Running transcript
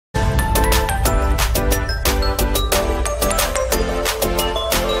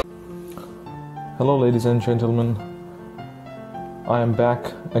Hello ladies and gentlemen, I am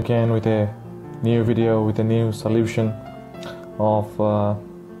back again with a new video with a new solution of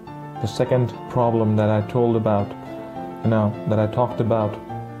the second problem that I told about, that I talked about,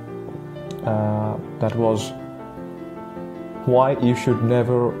 that was why you should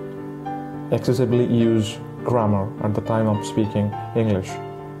never excessively use grammar at the time of speaking English.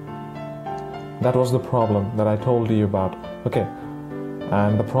 That was the problem that I told you about. Okay,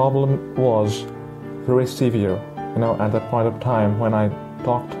 and the problem was very severe. At that point of time when I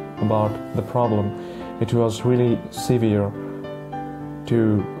talked about the problem, it was really severe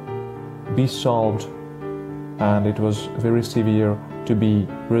to be solved, and it was very severe to be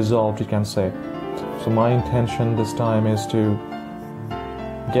resolved, you can say. So my intention this time is to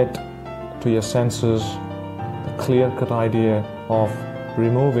get to your senses the clear-cut idea of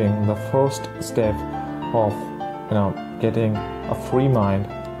removing the first step of getting a free mind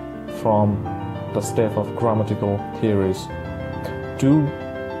from the step of grammatical theories to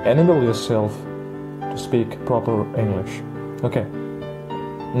enable yourself to speak proper English. Okay,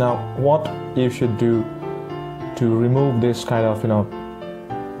 now what you should do to remove this kind of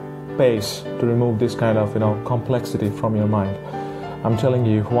pace, to remove this kind of complexity from your mind. I'm telling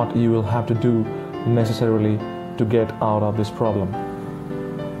you what you will have to do necessarily to get out of this problem.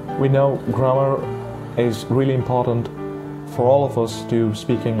 We know grammar is really important for all of us to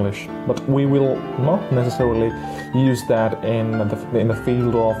speak English, but we will not necessarily use that in the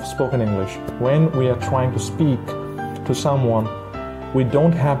field of spoken English. When we are trying to speak to someone, we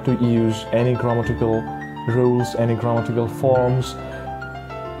don't have to use any grammatical rules, any grammatical forms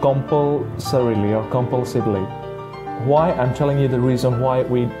compulsorily or compulsively. Why? I'm telling you the reason why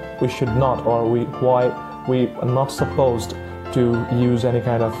we should not, or why we are not supposed to use any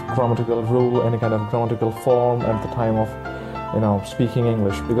kind of grammatical rule, any kind of grammatical form at the time of speaking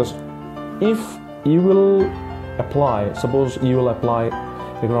English. Because if you will apply, suppose you will apply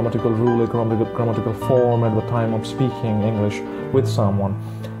a grammatical rule, a grammatical form at the time of speaking English with someone,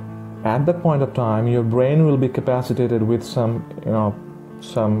 at that point of time your brain will be capacitated with some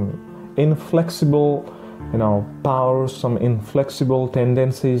inflexible powers, some inflexible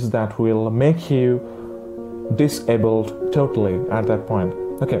tendencies that will make you disabled totally at that point.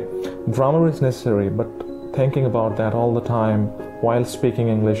 Okay, grammar is necessary, but thinking about that all the time while speaking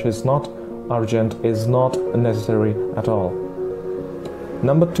English is not urgent, is not necessary at all.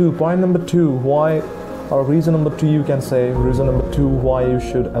 Point number two, why, or reason number two, you can say, reason number two why you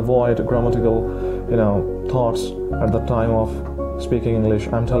should avoid grammatical thoughts at the time of speaking English.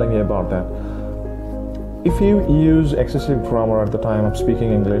 I'm telling you about that. If you use excessive grammar at the time of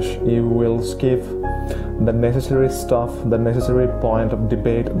speaking English, you will skip the necessary stuff, the necessary point of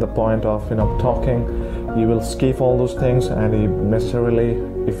debate, the point of talking. You will skip all those things, and you necessarily,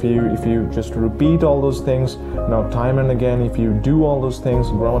 if you just repeat all those things time and again, if you do all those things,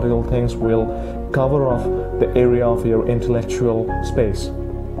 grammatical things will cover off the area of your intellectual space.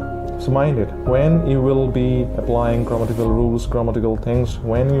 So mind it, when you will be applying grammatical rules, grammatical things,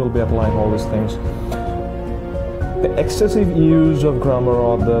 when you will be applying all these things, the excessive use of grammar,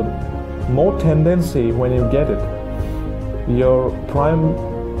 or the more tendency when you get it, your prime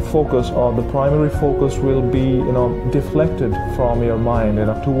focus or the primary focus will be deflected from your mind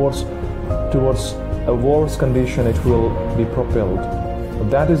towards a worse condition. It will be propelled.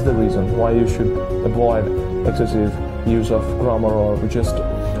 That is the reason why you should avoid excessive use of grammar, or just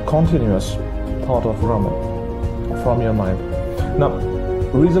continuous thought of grammar from your mind. Now,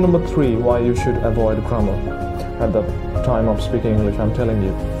 reason number three why you should avoid grammar at the time of speaking English, I'm telling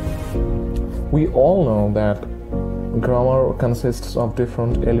you. We all know that grammar consists of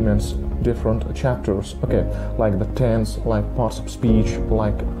different elements, different chapters, okay, like the tense, like parts of speech,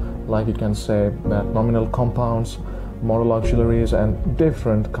 like you can say that nominal compounds, modal auxiliaries, and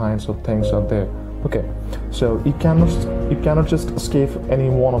different kinds of things are there. Okay, so you cannot just skip any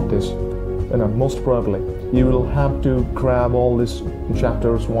one of this. Most probably you will have to grab all these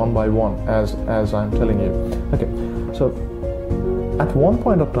chapters one by one, as I'm telling you. Okay, so at one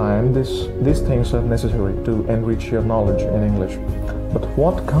point of time, these things are necessary to enrich your knowledge in English. But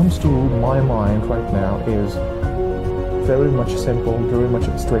what comes to my mind right now is very much simple, very much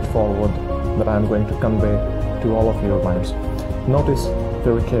straightforward, that I'm going to convey to all of your minds. Notice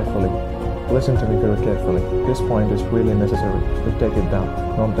very carefully. Listen to me very carefully. This point is really necessary to take it down,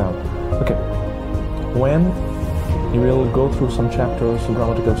 note down. Okay, when you will go through some chapters,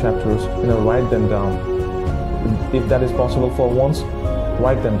 grammatical chapters, write them down. If that is possible for once,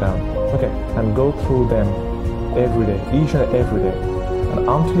 write them down. Okay, and go through them every day, each and every day. And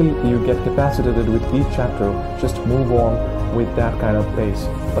until you get capacitated with each chapter, just move on with that kind of pace.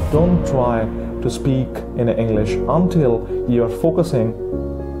 But don't try to speak in English until you are focusing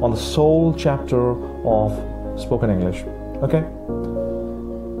on the sole chapter of spoken English. Okay?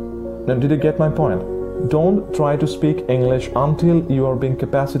 Now, did you get my point? Don't try to speak English until you are being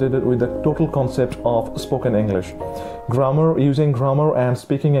capacitated with the total concept of spoken English. Grammar, using grammar and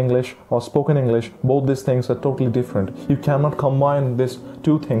speaking English or spoken English, both these things are totally different. You cannot combine these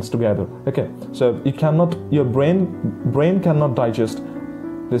two things together. Okay, so your brain cannot digest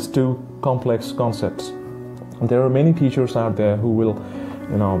these two complex concepts. There are many teachers out there who will,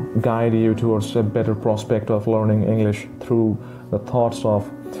 guide you towards a better prospect of learning English through the thoughts of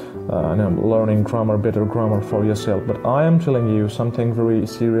learning grammar, better grammar for yourself. But I am telling you something very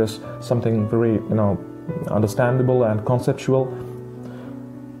serious, something very understandable and conceptual.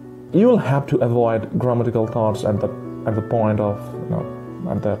 You will have to avoid grammatical thoughts at the point of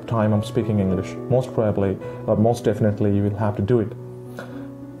at the time of speaking English. Most probably or most definitely you will have to do it.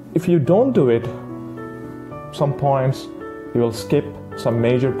 If you don't do it, some points you will skip, some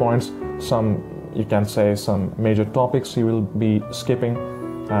major points, some major topics you will be skipping,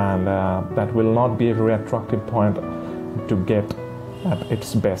 and that will not be a very attractive point to get at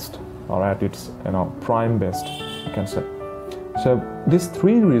its best or at its prime best, you can say. So these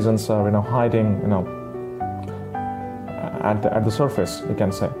three reasons are hiding at the surface, you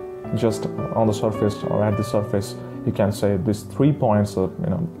can say, just on the surface or at the surface, you can say these 3 points are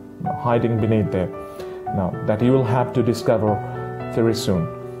hiding beneath there. That you will have to discover very soon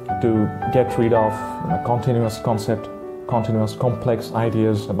to get rid of continuous concept, continuous complex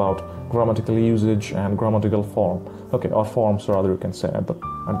ideas about grammatical usage and grammatical form. Okay, or forms rather, you can say, at the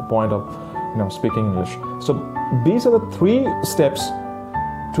point of speaking English. So these are the 3 steps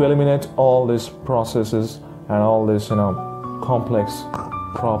to eliminate all these processes and all these complex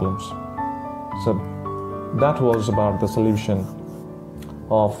problems. So that was about the solution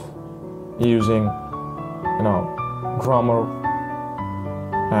of using grammar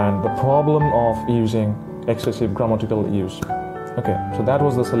and the problem of using excessive grammatical use. Okay, so that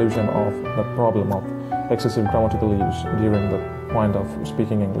was the solution of the problem of excessive grammatical use during the point of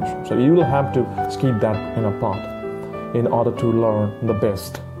speaking English. So you will have to skip that part in order to learn the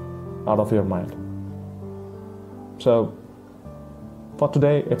best out of your mind. So for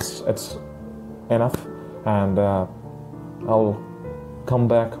today it's enough, and I'll come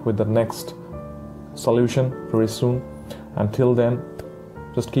back with the next solution very soon. Until then,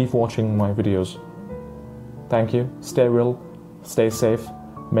 just keep watching my videos. Thank you. Stay well, stay safe,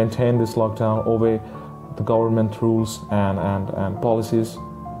 maintain this lockdown, obey the government rules and policies.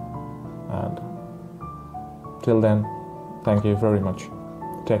 And till then, thank you very much.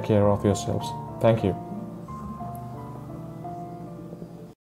 Take care of yourselves. Thank you.